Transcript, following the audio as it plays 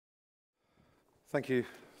Thank you.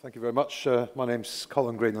 Thank you very much. My name's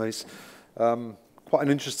Colin Greenlees. Quite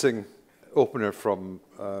an interesting opener from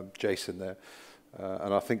Jason there.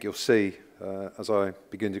 And I think you'll see, as I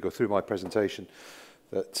begin to go through my presentation,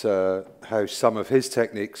 that how some of his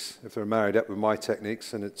techniques, if they're married up with my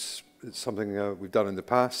techniques, and it's something we've done in the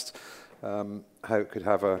past, how it could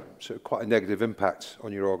have a sort of quite a negative impact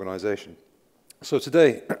on your organization. So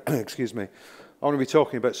today, excuse me, I'm going to be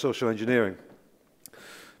talking about social engineering.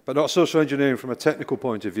 But not social engineering from a technical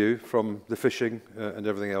point of view, from the phishing and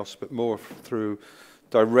everything else, but more through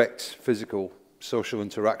direct physical social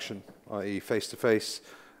interaction, i.e. face-to-face,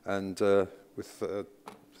 and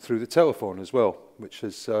through the telephone as well, which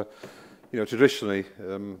is, traditionally,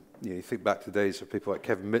 you think back to the days of people like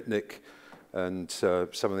Kevin Mitnick and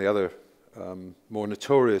some of the other more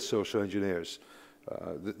notorious social engineers.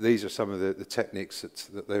 These are some of the techniques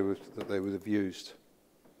that they would have used.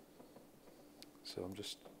 So I'm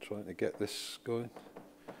just trying to get this going.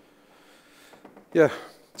 Yeah,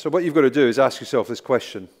 so what you've got to do is ask yourself this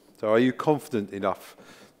question. So are you confident enough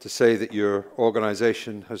to say that your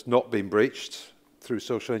organization has not been breached through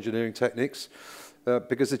social engineering techniques?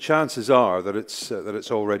 Because the chances are that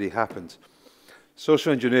it's already happened.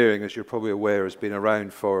 Social engineering, as you're probably aware, has been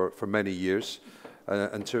around for many years.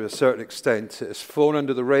 And to a certain extent, it's flown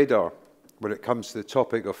under the radar when it comes to the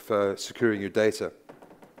topic of securing your data.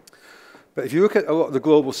 But if you look at a lot of the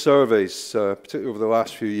global surveys, particularly over the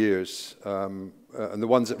last few years, and the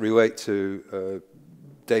ones that relate to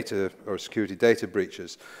data or security data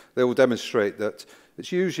breaches, they will demonstrate that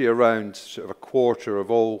it's usually around sort of a quarter of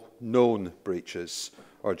all known breaches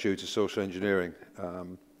are due to social engineering.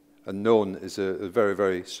 And known is a very,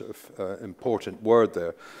 very sort of important word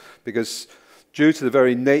there, because due to the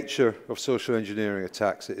very nature of social engineering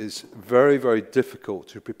attacks, it is very, very difficult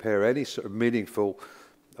to prepare any sort of meaningful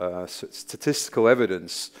statistical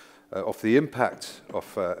evidence of the impact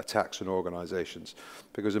of attacks on organizations,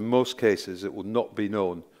 because in most cases it will not be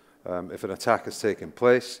known if an attack has taken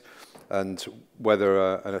place and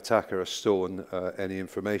whether an attacker has stolen any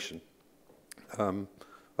information.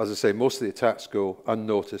 As I say, most of the attacks go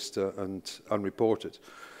unnoticed and unreported.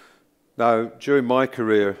 Now, during my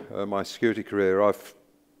career, my security career,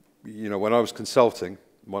 when I was consulting,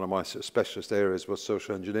 one of my sort of specialist areas was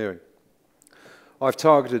social engineering. I've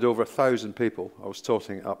targeted over 1,000 people. I was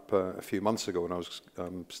totting up a few months ago when I was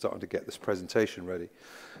starting to get this presentation ready.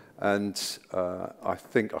 And I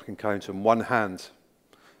think I can count on one hand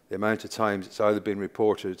the amount of times it's either been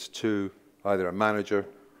reported to either a manager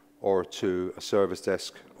or to a service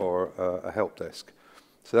desk or a help desk.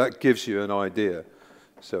 So that gives you an idea.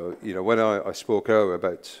 So, when I spoke earlier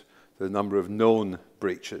about the number of known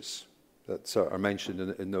breaches that are mentioned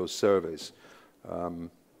in those surveys,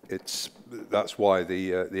 that's why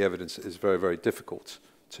the evidence is very, very difficult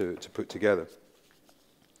to put together.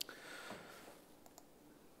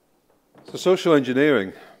 So social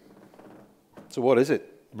engineering, so what is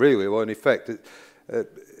it really? Well, in effect,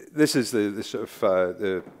 this is the sort of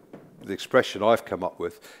the expression I've come up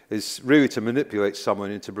with, is really to manipulate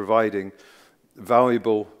someone into providing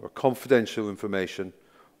valuable or confidential information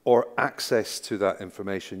or access to that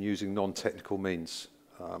information using non-technical means.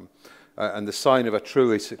 And the sign of a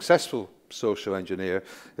truly successful social engineer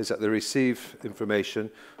is that they receive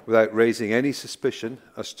information without raising any suspicion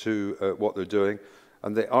as to what they're doing,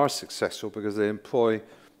 and they are successful because they employ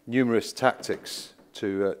numerous tactics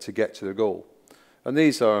to get to their goal. And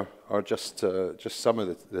these are just some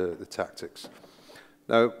of the tactics.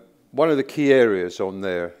 Now, one of the key areas on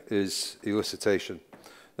there is elicitation.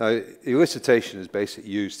 Now, elicitation is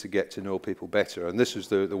basically used to get to know people better, and this is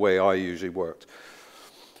the way I usually worked.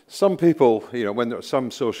 Some people, when there are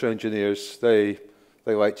some social engineers, they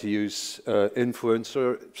like to use influence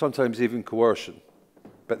or sometimes even coercion,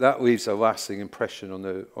 but that leaves a lasting impression on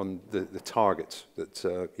the target that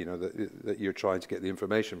that you're trying to get the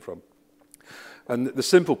information from. And the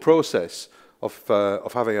simple process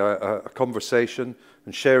of having a conversation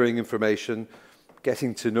and sharing information,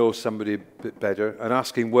 getting to know somebody a bit better, and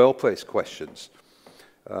asking well-placed questions.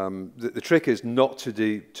 The trick is not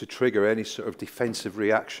to trigger any sort of defensive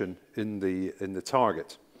reaction in the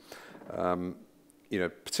target.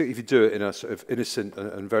 Particularly if you do it in a sort of innocent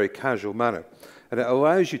and very casual manner, and it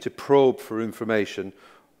allows you to probe for information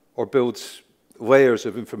or build layers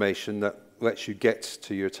of information that lets you get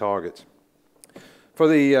to your target. For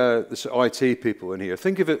the sort of IT people in here,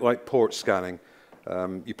 think of it like port scanning.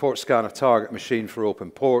 You port scan a target machine for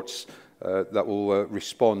open ports that will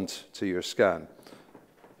respond to your scan.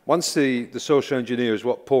 Once the social engineers,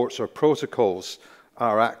 what ports or protocols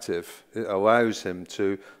are active, it allows him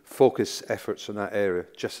to focus efforts on that area,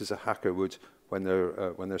 just as a hacker would when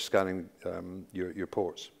they're scanning your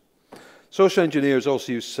ports. Social engineers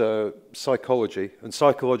also use psychology and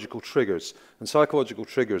psychological triggers. And psychological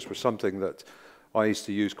triggers were something that I used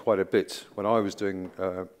to use quite a bit when I was doing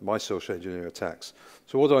my social engineering attacks.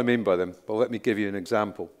 So what do I mean by them? Well, let me give you an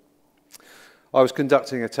example. I was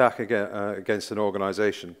conducting an attack against an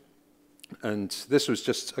organization. And this was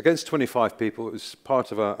just against 25 people. It was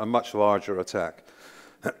part of a much larger attack.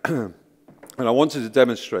 And I wanted to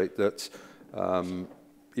demonstrate that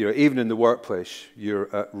even in the workplace,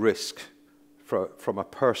 you're at risk from a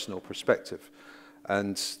personal perspective.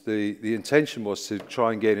 And the intention was to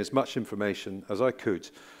try and gain as much information as I could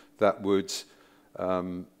that would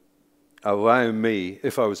allow me,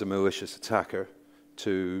 if I was a malicious attacker,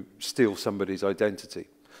 to steal somebody's identity.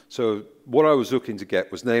 So what I was looking to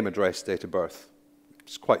get was name, address, date of birth.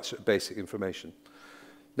 It's quite sort of basic information.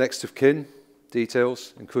 Next of kin,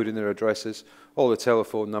 details, including their addresses, all the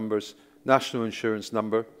telephone numbers, national insurance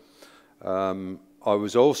number. I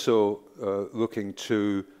was also looking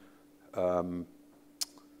to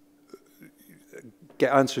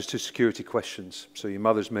get answers to security questions. So your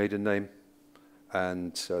mother's maiden name,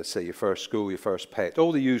 and say your first school, your first pet,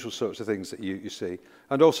 all the usual sorts of things that you see,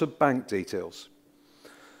 and also bank details.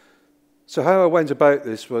 So how I went about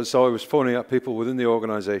this was I was phoning up people within the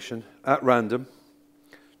organization at random,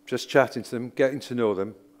 just chatting to them, getting to know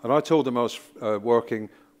them, and I told them I was working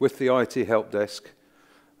with the IT help desk,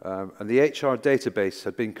 and the HR database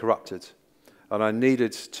had been corrupted, and I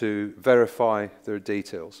needed to verify their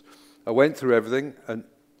details. I went through everything, and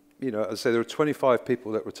as I say, there were 25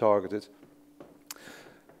 people that were targeted.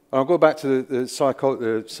 And I'll go back to the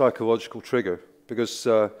psychological trigger, because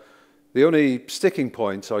the only sticking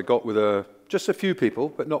point I got with just a few people,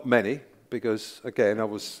 but not many, because again,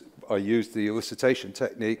 I used the elicitation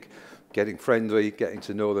technique, getting friendly, getting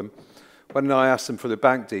to know them. When I asked them for the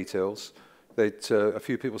bank details, a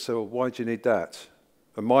few people said, well, why do you need that?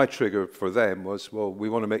 And my trigger for them was, well, we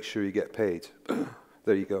want to make sure you get paid.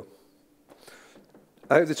 There you go.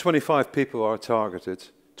 Out of the 25 people I targeted,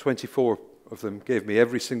 24 of them gave me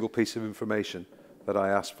every single piece of information that I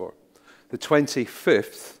asked for. The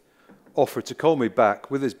 25th offered to call me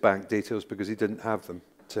back with his bank details because he didn't have them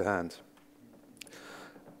to hand.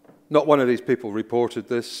 Not one of these people reported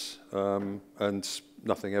this, and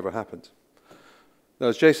nothing ever happened. Now,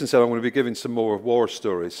 as Jason said, I'm going to be giving some more war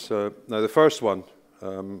stories. Now, the first one,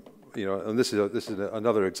 and this is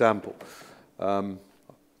another example.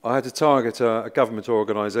 I had to target a government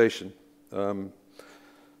organisation.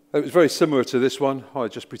 It was very similar to this one. I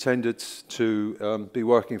just pretended to be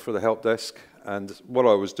working for the help desk, and what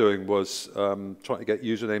I was doing was trying to get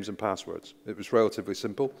usernames and passwords. It was relatively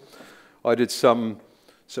simple. I did some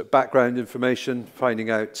sort of background information, finding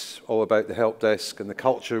out all about the help desk and the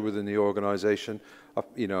culture within the organisation.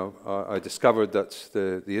 I discovered that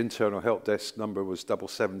the internal help desk number was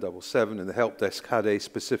 7777, and the help desk had a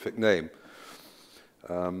specific name.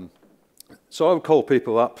 So I would call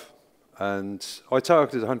people up, and I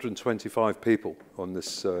targeted 125 people on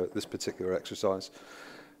this particular exercise.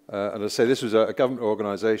 And I say this was a government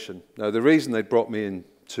organisation. Now, the reason they brought me in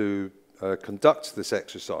to conduct this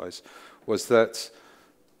exercise was that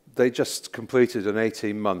they just completed an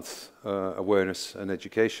 18-month awareness and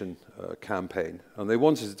education campaign, and they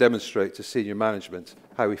wanted to demonstrate to senior management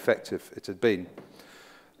how effective it had been.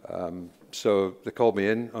 So they called me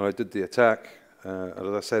in, and I did the attack. And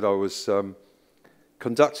as I said, I was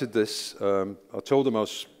conducted this. I told them I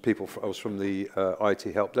was from the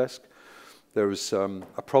IT help desk. There was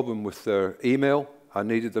a problem with their email. I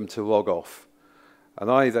needed them to log off. And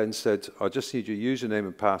I then said, I just need your username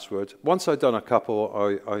and password. Once I'd done a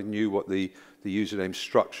couple, I knew what the username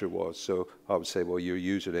structure was. So I would say, well, your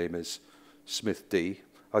username is Smith D.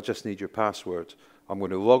 I just need your password. I'm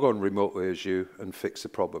going to log on remotely as you and fix the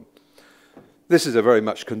problem. This is a very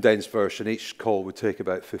much condensed version. Each call would take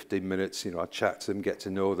about 15 minutes. I'd chat to them, get to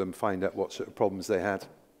know them, find out what sort of problems they had.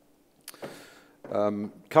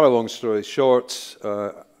 Cut a long story short,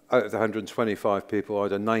 out of the 125 people, I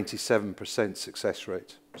had a 97% success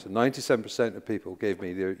rate. So 97% of people gave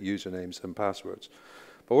me their usernames and passwords.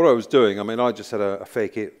 But what I was doing, I just had a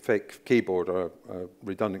fake keyboard or a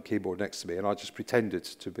redundant keyboard next to me, and I just pretended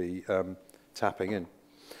to be tapping in.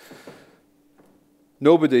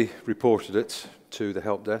 Nobody reported it to the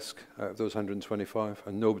help desk out of those 125,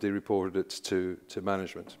 and nobody reported it to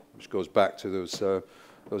management, which goes back to those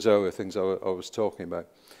earlier things I was talking about.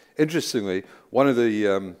 Interestingly, one of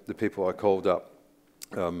the people I called up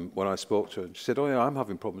when I spoke to her, she said, "Oh yeah, I'm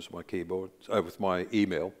having problems with my keyboard, with my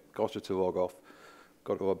email." Got her to log off,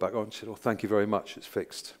 got it all back on. She said, "Oh, thank you very much, it's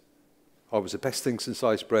fixed." I was the best thing since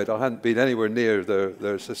sliced bread. I hadn't been anywhere near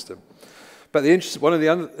their system. But one of the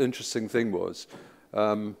other interesting thing was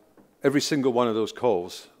every single one of those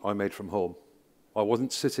calls I made from home. I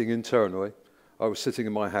wasn't sitting internally. I was sitting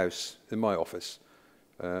in my house, in my office,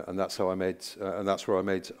 and that's how I made, and that's where I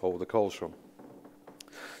made all the calls from.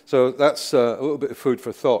 So that's a little bit of food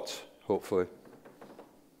for thought, hopefully.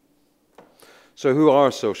 So who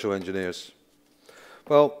are social engineers?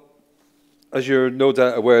 Well, as you're no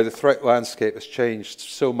doubt aware, the threat landscape has changed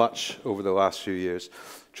so much over the last few years.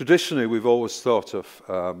 Traditionally, we've always thought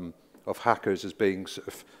of hackers as being sort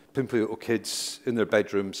of pimply little kids in their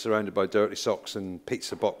bedrooms surrounded by dirty socks and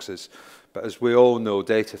pizza boxes. But as we all know,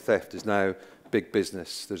 data theft is now big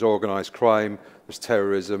business. There's organized crime, there's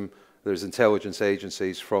terrorism, there's intelligence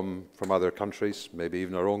agencies from other countries, maybe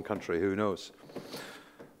even our own country, who knows.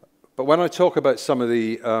 But when I talk about some of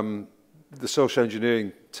the social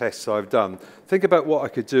engineering tests I've done, think about what I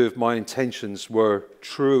could do if my intentions were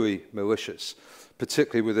truly malicious,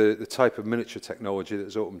 particularly with the type of miniature technology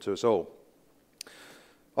that's open to us all.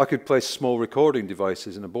 I could place small recording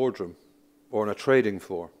devices in a boardroom or on a trading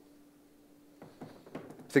floor.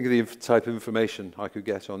 Think of the type of information I could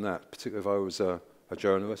get on that, particularly if I was a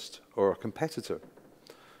journalist or a competitor.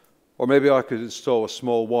 Or maybe I could install a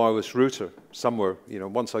small wireless router somewhere,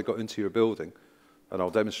 once I got into your building, and I'll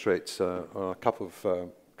demonstrate a couple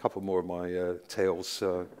more of my tales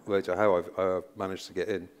later how I've managed to get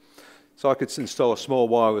in. So I could install a small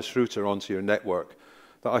wireless router onto your network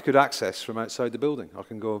that I could access from outside the building. I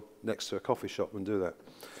can go next to a coffee shop and do that.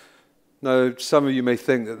 Now, some of you may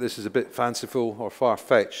think that this is a bit fanciful or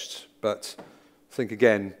far-fetched, but think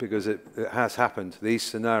again, because it has happened. These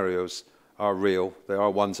scenarios are real. They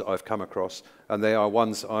are ones that I've come across, and they are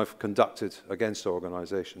ones I've conducted against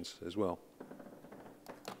organizations as well.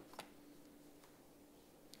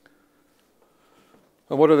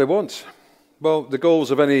 And what do they want? Well, the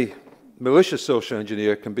goals of any malicious social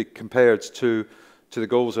engineer can be compared to the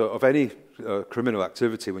goals of any criminal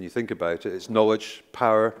activity when you think about it. It's knowledge,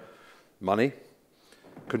 power, money,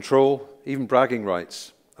 control, even bragging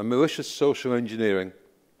rights. And malicious social engineering,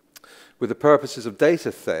 with the purposes of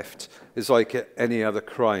data theft, is like any other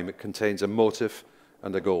crime. It contains a motive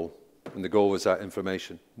and a goal. And the goal is that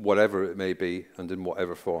information, whatever it may be and in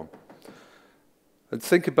whatever form. And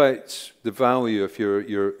think about the value of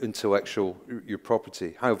your intellectual, your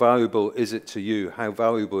property. How valuable is it to you? How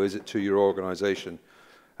valuable is it to your organization?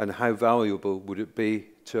 And how valuable would it be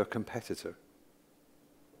to a competitor?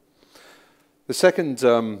 The second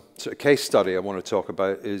sort of case study I want to talk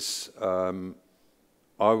about is I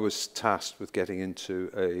was tasked with getting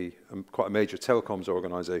into quite a major telecoms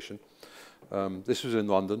organization. This was in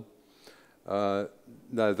London.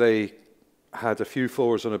 Now, they had a few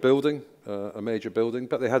floors on a building, a major building,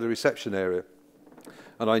 but they had a reception area.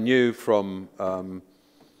 And I knew from some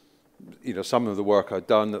of the work I'd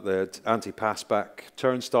done that they had anti-passback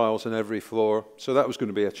turnstiles on every floor, so that was going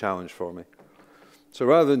to be a challenge for me. So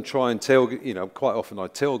rather than try and tailgate, quite often I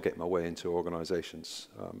tailgate my way into organizations.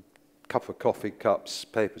 Cup of coffee, cups,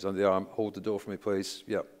 papers under the arm, hold the door for me, please.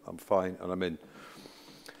 Yep, I'm fine, and I'm in.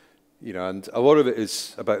 And a lot of it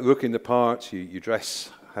is about looking the part. You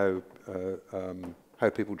dress how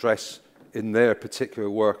people dress in their particular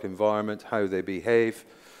work environment, how they behave.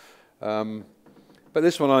 But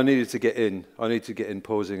this one I needed to get in. I needed to get in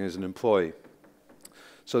posing as an employee.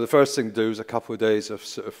 So the first thing to do is a couple of days of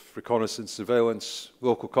sort of reconnaissance, surveillance,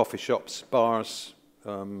 local coffee shops, bars,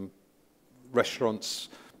 restaurants,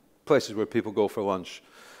 places where people go for lunch.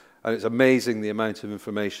 And it's amazing the amount of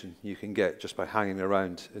information you can get just by hanging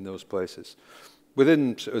around in those places.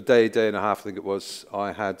 Within a day and a half, I think it was,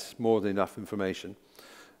 I had more than enough information,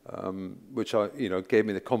 which gave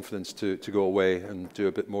me the confidence to go away and do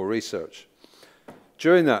a bit more research.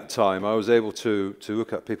 During that time, I was able to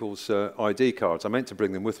look at people's ID cards. I meant to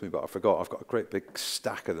bring them with me, but I forgot. I've got a great big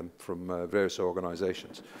stack of them from various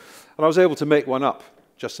organizations. And I was able to make one up,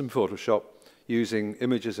 just in Photoshop, using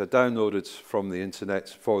images I downloaded from the internet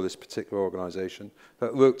for this particular organization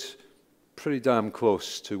that looked pretty damn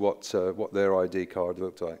close to what their ID card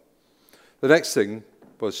looked like. The next thing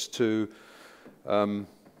was to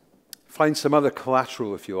find some other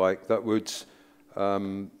collateral, if you like, that would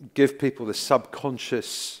give people the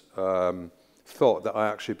subconscious thought that I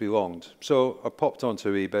actually belonged. So I popped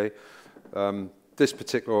onto eBay. This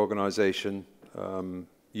particular organization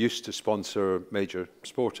used to sponsor major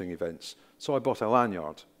sporting events. So I bought a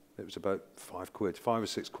lanyard. It was about £5 or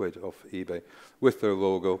 £6 off eBay, with their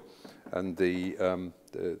logo and the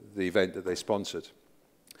event that they sponsored.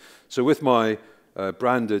 So with my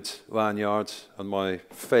branded lanyard and my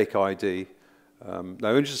fake ID,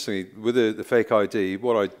 now interestingly, with the fake ID,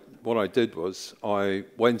 what I did was I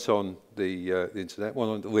went on the internet,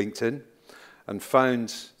 went on LinkedIn, and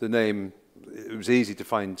found the name. It was easy to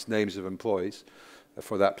find names of employees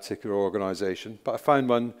for that particular organisation, but I found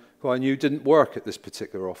one who I knew didn't work at this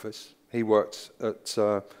particular office. He worked at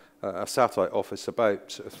a satellite office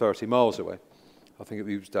about 30 miles away. I think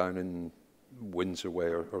he was down in Windsor Way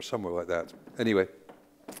or somewhere like that. Anyway,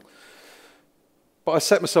 but I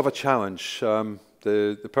set myself a challenge.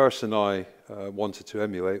 The person I wanted to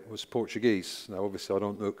emulate was Portuguese. Now, obviously, I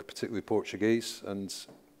don't look particularly Portuguese, and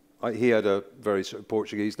he had a very sort of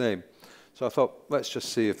Portuguese name. So I thought, let's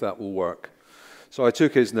just see if that will work. So I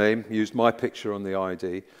took his name, used my picture on the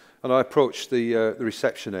ID, and I approached the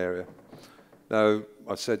reception area. Now,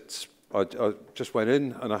 I said, I just went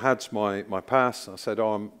in, and I had my pass. I said,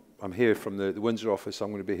 oh, I'm here from the Windsor office.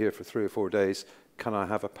 I'm going to be here for 3 or 4 days. Can I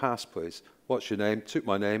have a pass, please? What's your name? Took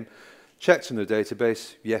my name, checked in the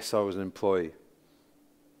database. Yes, I was an employee.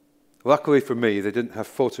 Luckily for me, they didn't have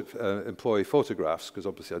employee photographs, because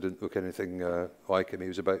obviously I didn't look anything like him. He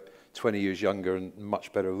was about 20 years younger and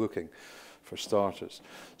much better looking, for starters.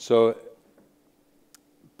 So,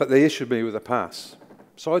 but they issued me with a pass.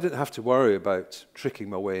 So I didn't have to worry about tricking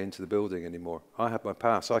my way into the building anymore. I had my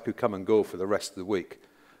pass. I could come and go for the rest of the week.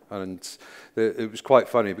 And it was quite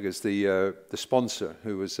funny because the sponsor,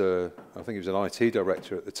 who was, I think he was an IT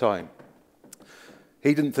director at the time,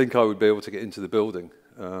 he didn't think I would be able to get into the building.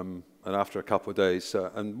 And after a couple of days,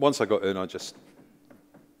 and once I got in, I just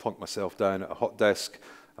plunked myself down at a hot desk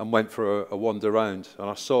and went for a wander around. And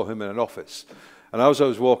I saw him in an office. And as I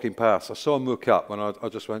was walking past, I saw him look up, and I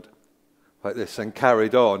just went like this and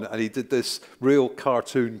carried on. And he did this real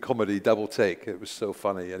cartoon comedy double take. It was so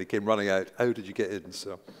funny. And he came running out. How did you get in?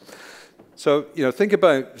 So you know, think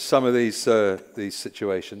about some of these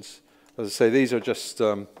situations. As I say, these are just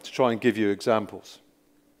to try and give you examples.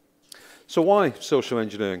 So why social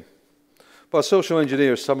engineering? Well, a social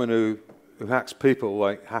engineer is someone who hacks people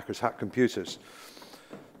like hackers hack computers.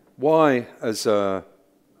 Why, as someone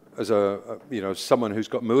who's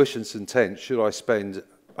got malicious intent, should I spend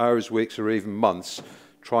hours, weeks, or even months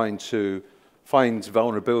trying to find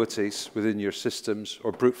vulnerabilities within your systems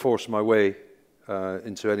or brute force my way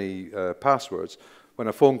into any passwords when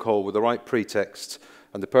a phone call with the right pretext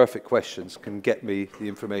and the perfect questions can get me the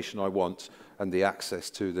information I want and the access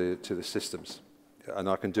to the systems? And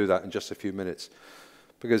I can do that in just a few minutes.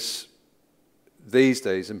 Because these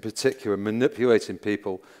days, in particular, manipulating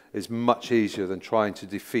people is much easier than trying to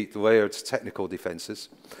defeat layered technical defenses.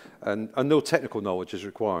 And no technical knowledge is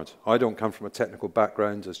required. I don't come from a technical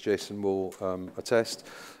background, as Jason will attest.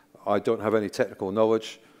 I don't have any technical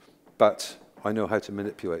knowledge, but I know how to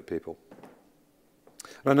manipulate people.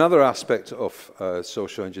 And another aspect of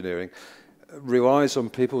social engineering relies on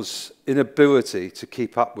people's inability to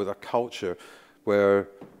keep up with a culture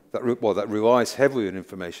that relies heavily on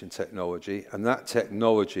information technology, and that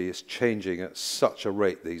technology is changing at such a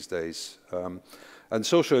rate these days. And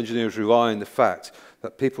social engineers rely on the fact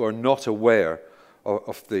that people are not aware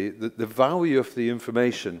of the value of the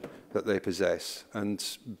information that they possess,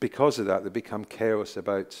 and because of that, they become careless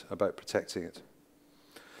about protecting it.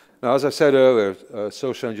 Now, as I said earlier,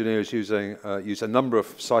 social engineers use a number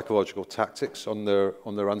of psychological tactics on their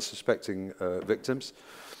unsuspecting victims.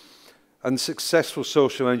 And successful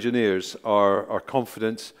social engineers are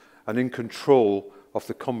confident and in control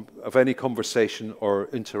of any conversation or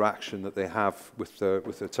interaction that they have with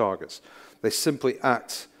their targets. They simply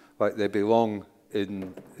act like they belong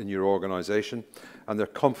in your organization, and their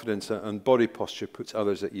confidence and body posture puts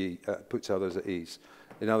others at ease.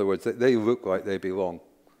 In other words, they look like they belong.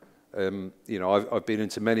 You know, I've been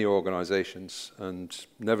into many organizations and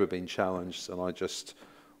never been challenged, and I just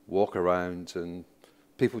walk around and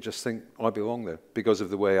people just think I belong there because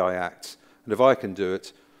of the way I act. And if I can do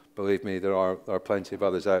it, believe me, there are plenty of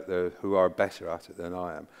others out there who are better at it than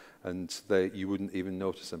I am, and you wouldn't even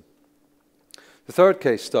notice them. The third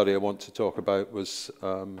case study I want to talk about was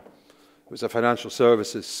a financial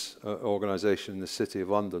services organization in the City of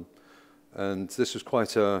London. And this was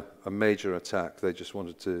quite a major attack. They just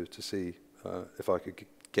wanted to see if I could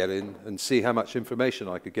get in and see how much information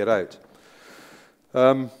I could get out.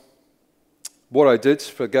 What I did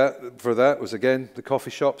for that was, again, the coffee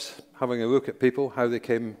shops, having a look at people, how they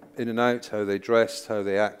came in and out, how they dressed, how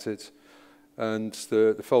they acted. And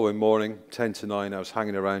the following morning, 10 to 9, I was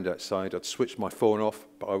hanging around outside. I'd switched my phone off,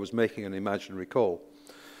 but I was making an imaginary call.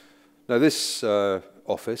 Now, this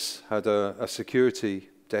office had a security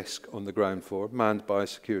desk on the ground floor, manned by a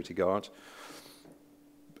security guard.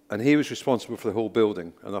 And he was responsible for the whole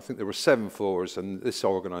building. And I think there were 7 floors, and this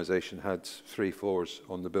organization had 3 floors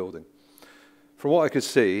on the building. From what I could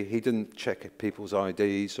see, he didn't check people's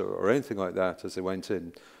IDs or anything like that as they went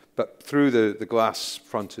in. But through the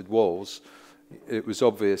glass-fronted walls, it was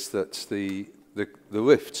obvious that the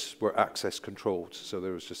lifts were access controlled, so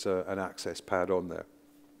there was just an access pad on there.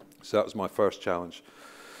 So that was my first challenge.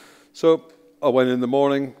 So I went in the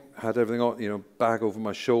morning, had everything on, you know, bag over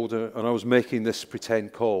my shoulder, and I was making this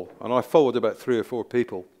pretend call. And I followed about 3 or 4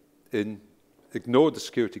 people in, ignored the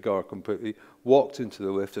security guard completely, walked into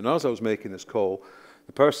the lift, and as I was making this call,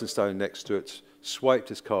 the person standing next to it swiped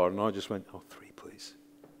his card, and I just went, "Oh, 3, please,"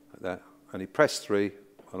 like that. And he pressed 3,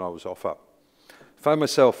 and I was off up. Found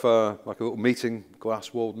myself like a little meeting,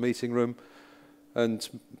 glass-walled meeting room, and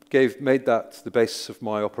made that the basis of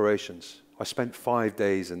my operations. I spent 5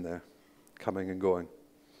 days in there, coming and going.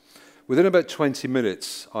 Within about 20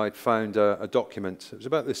 minutes, I'd found a document. It was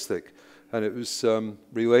about this thick, and it was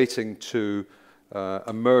relating to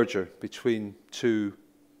a merger between 2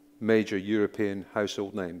 major European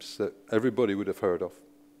household names that everybody would have heard of.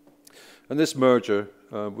 And this merger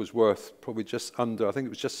was worth probably just under, I think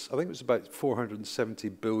it was about 470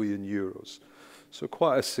 billion euros. So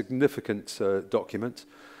quite a significant document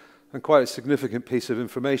and quite a significant piece of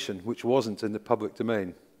information which wasn't in the public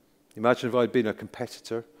domain. Imagine if I'd been a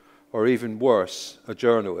competitor, or even worse, a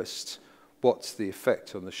journalist, what's the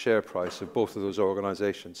effect on the share price of both of those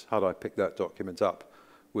organizations had I picked that document up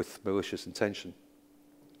with malicious intention.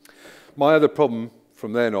 My other problem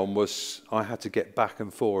from then on was I had to get back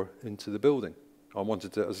and forth into the building. I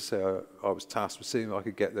wanted to, as I say, I was tasked with seeing if I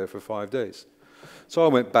could get there for 5 days. So I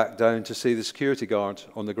went back down to see the security guard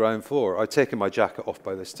on the ground floor. I'd taken my jacket off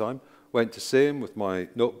by this time, went to see him with my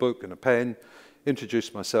notebook and a pen,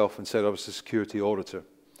 introduced myself and said I was the security auditor.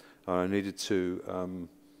 And I needed to,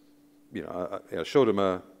 I showed him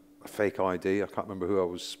a fake ID. I can't remember who I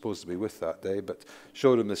was supposed to be with that day, but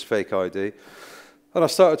showed him this fake ID. And I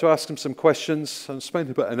started to ask him some questions and spent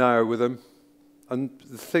about an hour with him. And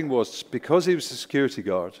the thing was, because he was a security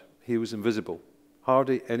guard, he was invisible.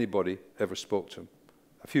 Hardly anybody ever spoke to him.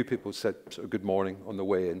 A few people said sort of good morning on the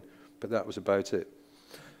way in, but that was about it.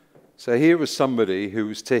 So here was somebody who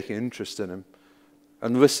was taking interest in him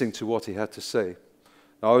and listening to what he had to say.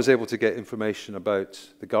 Now, I was able to get information about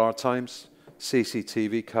the guard times,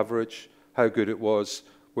 CCTV coverage, how good it was,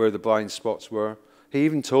 where the blind spots were. He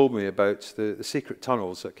even told me about the secret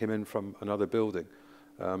tunnels that came in from another building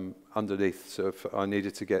underneath. So if I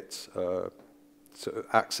needed to get sort of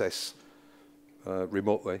access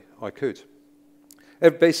remotely, I could.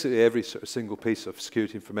 Basically, every sort of single piece of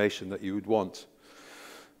security information that you would want.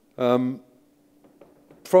 From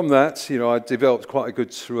that, I developed quite a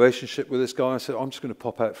good relationship with this guy. I said, I'm just going to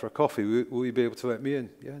pop out for a coffee. Will you be able to let me in?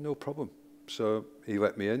 Yeah, no problem. So he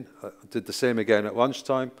let me in. I did the same again at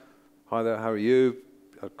lunchtime. Hi there, how are you?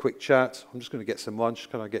 A quick chat. I'm just going to get some lunch.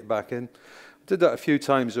 Can I get back in? I did that a few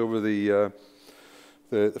times over the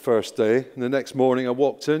first day. And the next morning I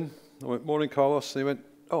walked in. I went, morning, Carlos. And he went,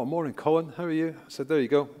 oh, morning, Colin. How are you? I said, there you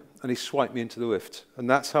go. And he swiped me into the lift. And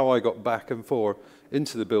that's how I got back and forth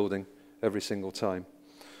into the building every single time.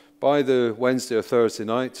 By the Wednesday or Thursday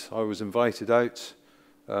night, I was invited out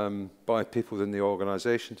by people within the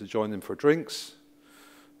organisation to join them for drinks,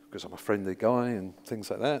 because I'm a friendly guy and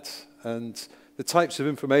things like that. And the types of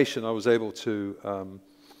information I was able to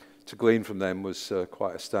glean from them was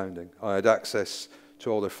quite astounding. I had access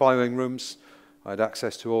to all their filing rooms. I had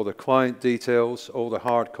access to all their client details, all the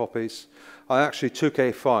hard copies. I actually took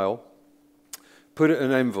a file, put it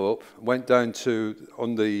in an envelope, went down to,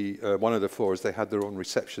 on the one of the floors, they had their own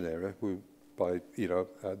reception area,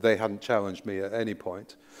 they hadn't challenged me at any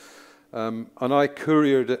point. And I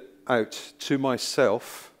couriered it out to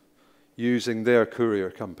myself using their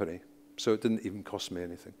courier company. So it didn't even cost me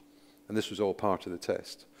anything. And this was all part of the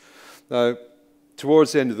test. Now,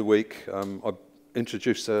 towards the end of the week, I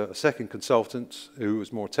introduced a second consultant who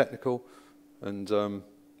was more technical, and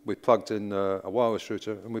we plugged in a wireless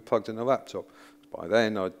router and we plugged in a laptop. By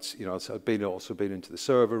then, I'd also been into the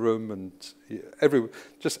server room and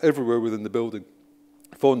just everywhere within the building.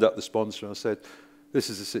 I phoned up the sponsor and I said, this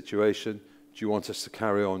is the situation. Do you want us to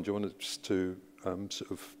carry on? Do you want us to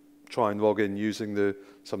sort of try and log in using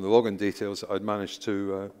some of the login details that I'd managed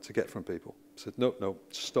to get from people? I said, no,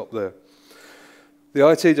 stop there. The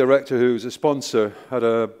IT director, who was a sponsor, had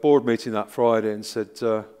a board meeting that Friday and said,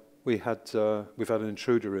 we've had an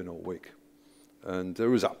intruder in all week. And there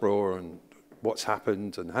was uproar and what's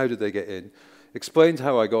happened and how did they get in. Explained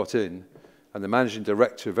how I got in, and the managing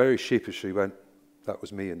director very sheepishly went, that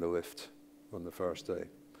was me in the lift on the first day.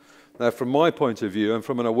 Now, from my point of view and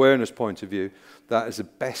from an awareness point of view, that is the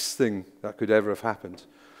best thing that could ever have happened,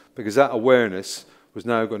 because that awareness was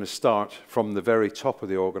now going to start from the very top of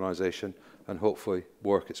the organisation and hopefully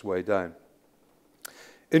work its way down.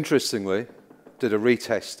 Interestingly, did a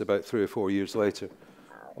retest about 3 or 4 years later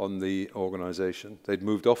on the organisation. They'd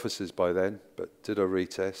moved offices by then, but did a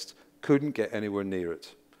retest, couldn't get anywhere near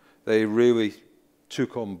it. They really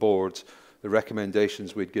took on board the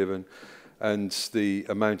recommendations we'd given and the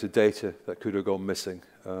amount of data that could have gone missing.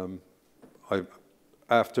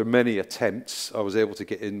 After many attempts, I was able to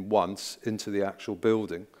get in once into the actual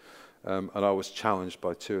building, and I was challenged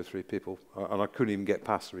by 2 or 3 people, and I couldn't even get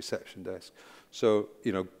past the reception desk. So,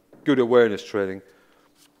 you know, good awareness training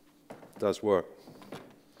does work.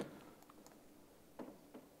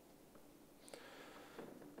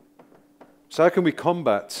 So how can we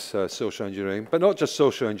combat social engineering? But not just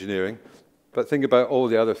social engineering, but think about all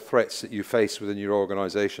the other threats that you face within your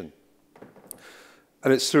organization.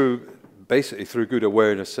 And it's basically through good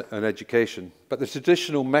awareness and education. But the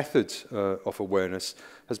traditional method of awareness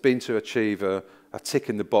has been to achieve a tick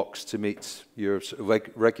in the box to meet your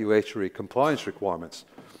regulatory compliance requirements.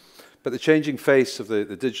 But the changing face of the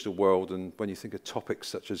digital world, and when you think of topics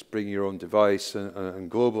such as bringing your own device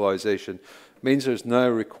and globalization, means there's now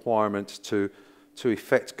a requirement to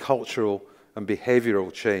effect cultural and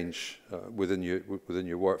behavioral change within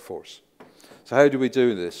your workforce. So how do we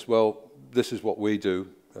do this? Well, this is what we do,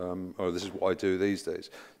 or this is what I do these days.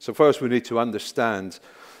 So first we need to understand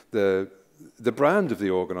the brand of the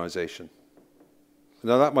organization.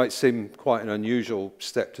 Now that might seem quite an unusual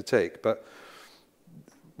step to take, but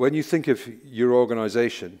when you think of your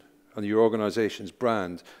organization and your organization's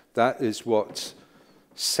brand, that is what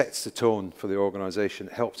sets the tone for the organization.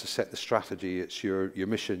 It helps to set the strategy. It's your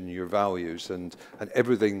mission, your values, and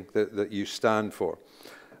everything that you stand for.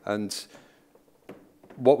 And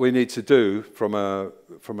what we need to do from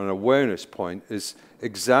an awareness point is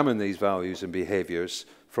examine these values and behaviors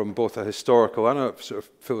from both a historical and a sort of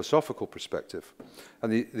philosophical perspective.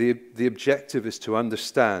 And the objective is to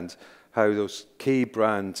understand how those key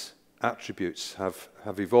brand attributes have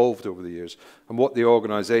evolved over the years and what the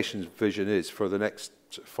organization's vision is for the next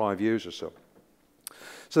 5 years or so.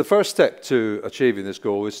 So the first step to achieving this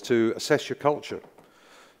goal is to assess your culture.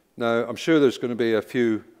 Now, I'm sure there's going to be a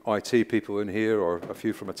few IT people in here or a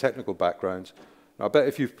few from a technical background. I bet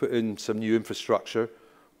if you've put in some new infrastructure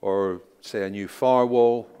or, say, a new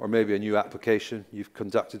firewall or maybe a new application, you've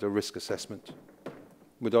conducted a risk assessment.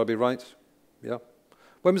 Would I be right? Yeah.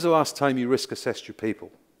 When was the last time you risk assessed your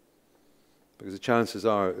people? Because the chances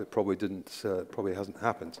are it probably hasn't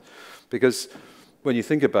happened. Because when you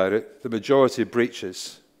think about it, the majority of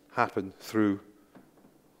breaches happen through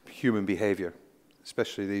human behavior,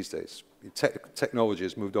 especially these days. Technology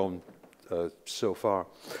has moved on so far.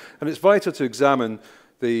 And it's vital to examine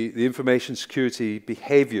the information security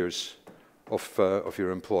behaviors of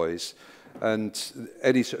your employees and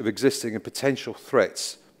any sort of existing and potential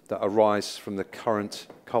threats that arise from the current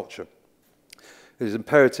culture. It is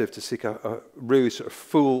imperative to seek a really sort of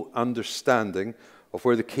full understanding of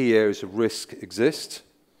where the key areas of risk exist,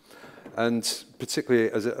 and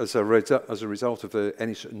particularly as a result of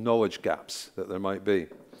any sort of knowledge gaps that there might be.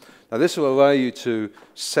 Now, this will allow you to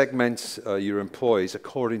segment your employees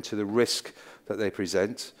according to the risk that they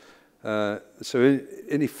present. So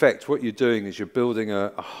in effect, what you're doing is you're building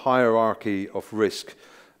a hierarchy of risk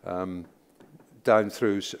down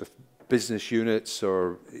through sort of business units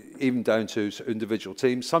or even down to sort of individual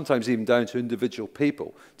teams, sometimes even down to individual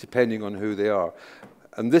people, depending on who they are.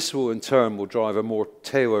 And this will, in turn, will drive a more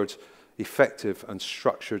tailored, effective and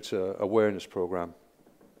structured awareness program.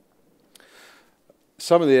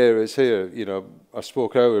 Some of the areas here, you know, I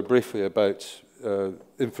spoke earlier briefly about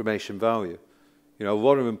information value. You know, a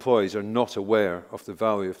lot of employees are not aware of the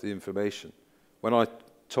value of the information. When I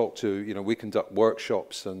talk to, you know, we conduct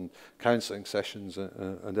workshops and counselling sessions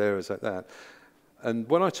and areas like that. And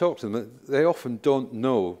when I talk to them, they often don't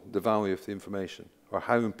know the value of the information or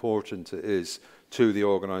how important it is to the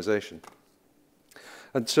organisation.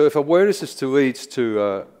 And so if awareness is to lead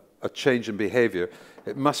to a change in behaviour,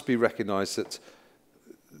 it must be recognised that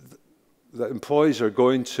employees are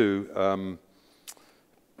going to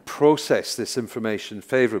process this information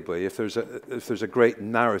favourably if there's a great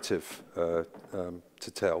narrative to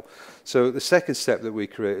tell. So the second step that we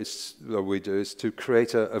do is to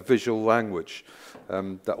create a visual language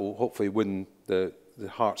that will hopefully win the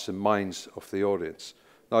hearts and minds of the audience.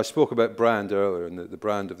 Now, I spoke about brand earlier and the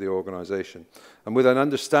brand of the organisation. And with an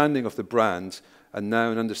understanding of the brand and now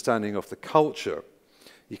an understanding of the culture,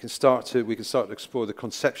 we can start to explore the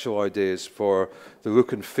conceptual ideas for the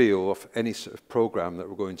look and feel of any sort of program that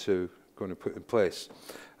we're going to put in place.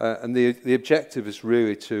 And the objective is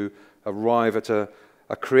really to arrive at a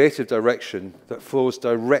creative direction that flows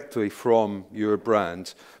directly from your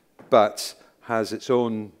brand, but has its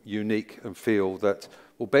own unique and feel that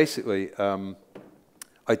will basically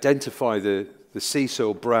identify the the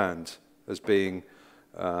CISO brand as being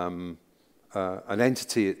an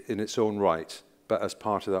entity in its own right, but as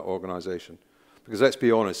part of that organization. Because let's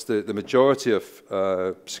be honest, the majority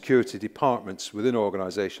of security departments within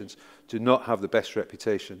organizations do not have the best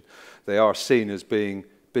reputation. They are seen as being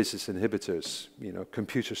business inhibitors. You know,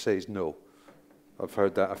 computer says no. I've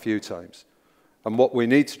heard that a few times. And what we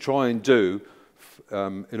need to try and do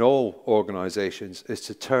in all organizations is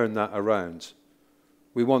to turn that around.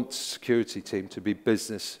 We want the security team to be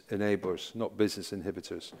business enablers, not business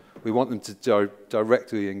inhibitors. We want them to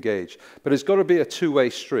directly engage. But it's got to be a two-way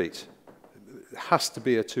street. It has to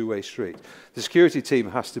be a two-way street. The security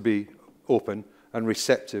team has to be open and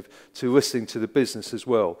receptive to listening to the business as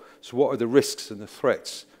well. So what are the risks and the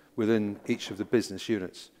threats within each of the business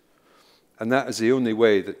units? And that is the only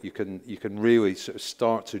way that you can really sort of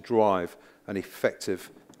start to drive an effective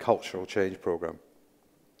cultural change program.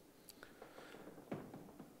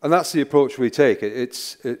 And that's the approach we take.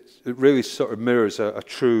 It really sort of mirrors a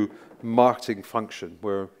true marketing function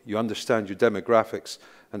where you understand your demographics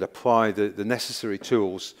and apply the necessary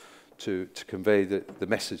tools to convey the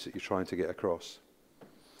message that you're trying to get across.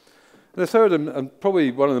 And the third and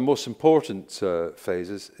probably one of the most important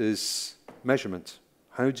phases is measurement.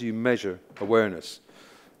 How do you measure awareness?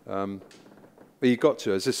 But you've got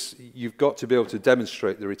to be able to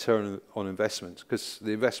demonstrate the return on investment, because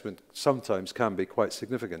the investment sometimes can be quite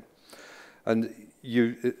significant. And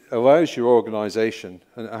it allows your organization,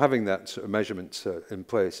 and having that sort of measurement in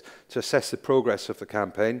place, to assess the progress of the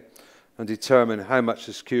campaign and determine how much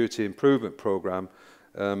the security improvement program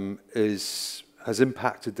has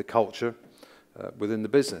impacted the culture within the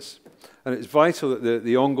business. And it's vital that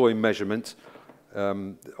the ongoing measurement,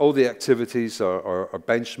 all the activities are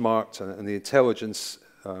benchmarked, and the intelligence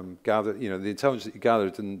gathered, the intelligence that you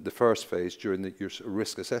gathered in the first phase during your sort of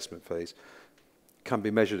risk assessment phase can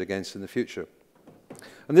be measured against in the future.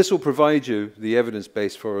 And this will provide you the evidence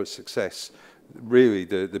base for success, really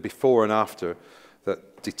the before and after,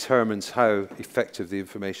 that determines how effective the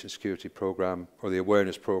information security program or the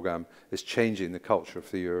awareness program is changing the culture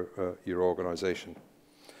of your organization.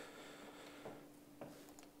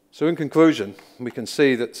 So in conclusion, we can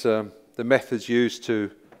see that the methods used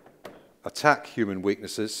to attack human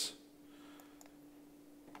weaknesses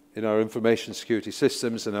in our information security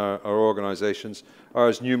systems and our organizations are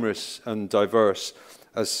as numerous and diverse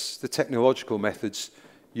as the technological methods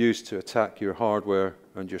used to attack your hardware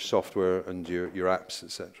and your software and your apps,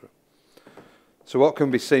 etc. So what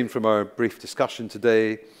can be seen from our brief discussion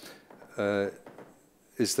today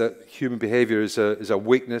is that human behavior is a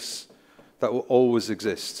weakness that will always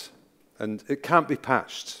exist, and it can't be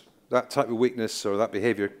patched. That type of weakness or that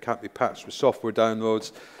behavior can't be patched with software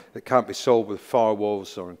downloads. It can't be solved with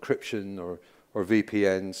firewalls or encryption or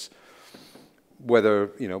VPNs. Whether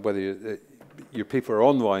your people are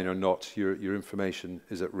online or not, your information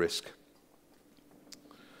is at risk.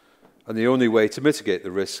 And the only way to mitigate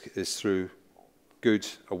the risk is through good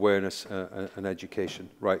awareness and education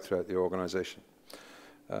right throughout the organization.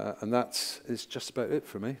 And that is just about it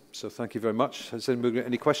for me. So thank you very much. Has anybody got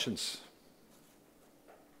any questions?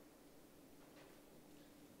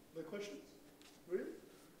 No questions? Really?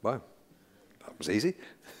 Wow, that was easy.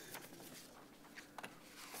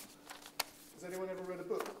 Has anyone ever read a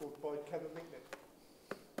book called By Kevin Mitnick?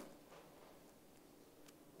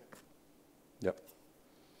 Yep.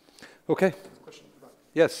 Okay. Question for that.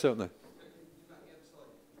 Yes, certainly.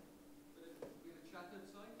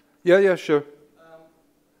 Yeah, sure.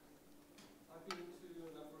 I've been to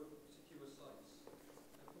a number of secure sites.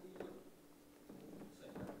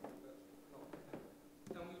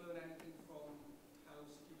 Can we learn anything from how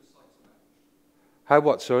secure sites are managed? How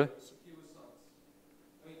what, sorry? Secure sites.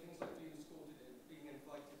 I mean, things like being escorted in, being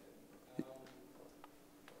invited in,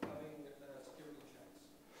 having security checks.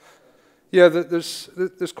 Yeah,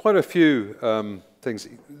 there's quite a few things.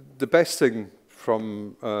 The best thing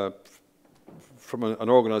from an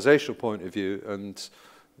organizational point of view, and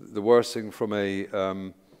the worst thing from a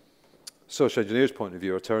social engineer's point of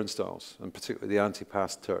view, are turnstiles, and particularly the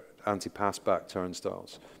anti-passback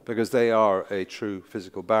turnstiles, because they are a true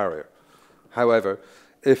physical barrier. However,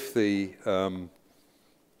 if the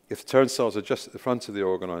turnstiles are just at the front of the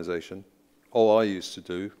organization, all I used to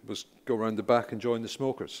do was go around the back and join the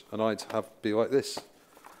smokers, and I'd be like this.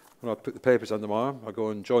 When I'd put the papers under my arm, I'd go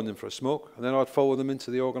and join them for a smoke, and then I'd follow them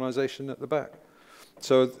into the organization at the back.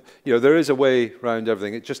 So, there is a way around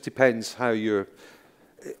everything. It just depends how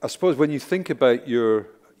I suppose when you think about your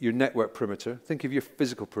network perimeter, think of your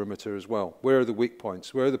physical perimeter as well. Where are the weak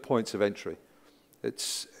points? Where are the points of entry?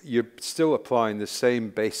 You're still applying the same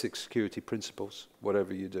basic security principles,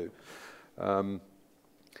 whatever you do. And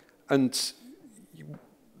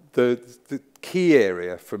the key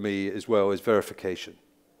area for me as well is verification.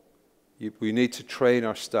 We need to train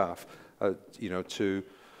our staff, you know, to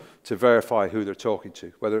verify who they're talking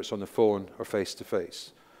to, whether it's on the phone or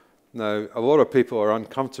face-to-face. Now, a lot of people are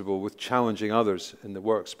uncomfortable with challenging others in the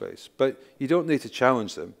workspace, but you don't need to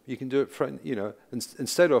challenge them. You can do it, you know,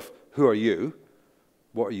 instead of, who are you?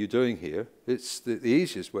 What are you doing here? It's the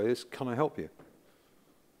easiest way is, can I help you?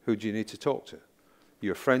 Who do you need to talk to?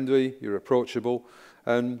 You're friendly, you're approachable,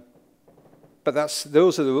 but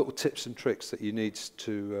those are the little tips and tricks that you need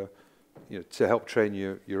to, you know, to help train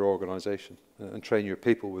your organisation and train your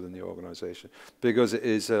people within the organisation, because it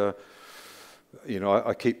is you know,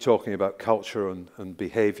 I keep talking about culture and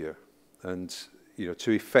behaviour, and you know,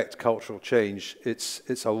 to effect cultural change,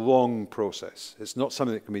 it's a long process. It's not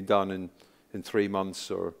something that can be done in 3 months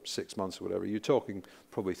or 6 months or whatever. You're talking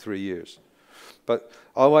probably 3 years. But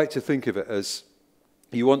I like to think of it as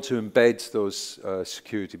you want to embed those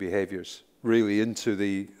security behaviours really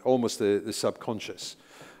into almost the subconscious.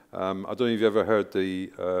 I don't know if you've ever heard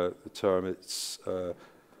the term. It's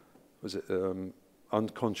was it?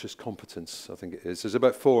 Unconscious competence, I think it is. There's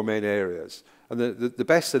about 4 main areas. And the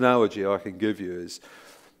best analogy I can give you is,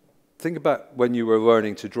 think about when you were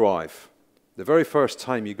learning to drive. The very first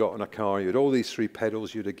time you got in a car, you had all these 3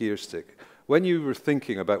 pedals, you had a gear stick. When you were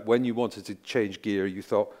thinking about when you wanted to change gear, you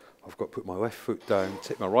thought, I've got to put my left foot down,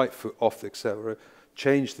 take my right foot off the accelerator,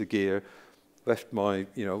 change the gear, left my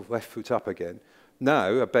left foot up again.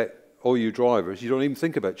 Now, I bet all you drivers, you don't even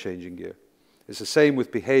think about changing gear. It's the same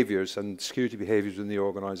with behaviours and security behaviours in the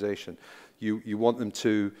organisation. You want them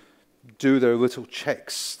to do their little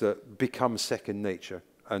checks that become second nature,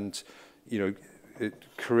 and you know, it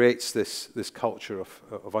creates this culture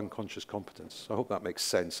of unconscious competence. I hope that makes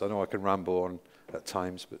sense. I know I can ramble on at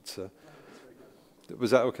times, but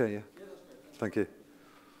was that okay? Yeah. Yeah, that's great. Thank you.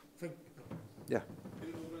 Yeah. In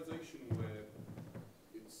an organisation where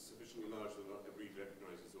it's sufficiently large that not everybody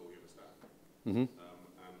recognises all the other staff, Mm-hmm.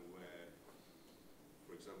 and where,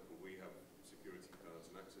 for example, we have security cards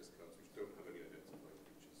and access cards which don't have any identifying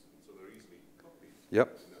features, and so they're easily copied.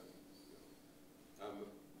 Yep.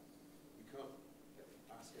 You can't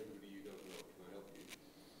ask everybody you don't know, can I help you?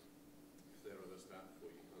 If there are other staff,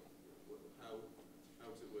 or you can't.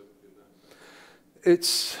 How does it work in that?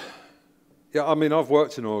 Yeah, I mean, I've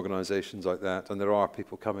worked in organisations like that, and there are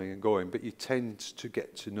people coming and going, but you tend to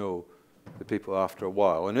get to know the people after a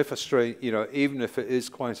while. And if even if it is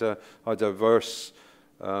quite a diverse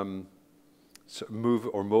sort of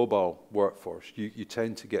mobile workforce, you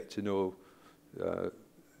tend to get to know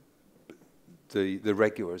the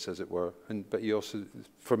regulars, as it were. But you also,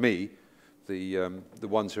 for me, the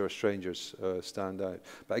ones who are strangers stand out.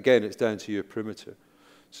 But again, it's down to your perimeter.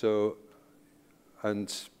 So,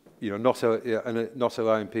 and not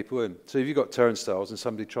allowing people in. So if you've got turnstiles and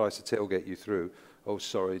somebody tries to tailgate you through, oh,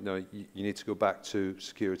 sorry, no, you need to go back to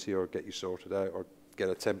security or get you sorted out or get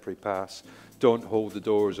a temporary pass. Don't hold the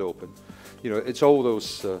doors open. It's all those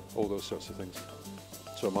sorts of things.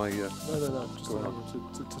 So am I? No. Just allowing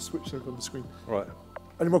you to switch something on the screen. All right.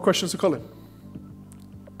 Any more questions for Colin?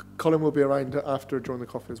 Colin will be around after during the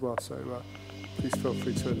coffee as well, so please feel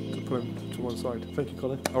free to pull him to one side. Thank you,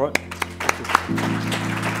 Colin. All right. Thank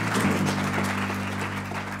you.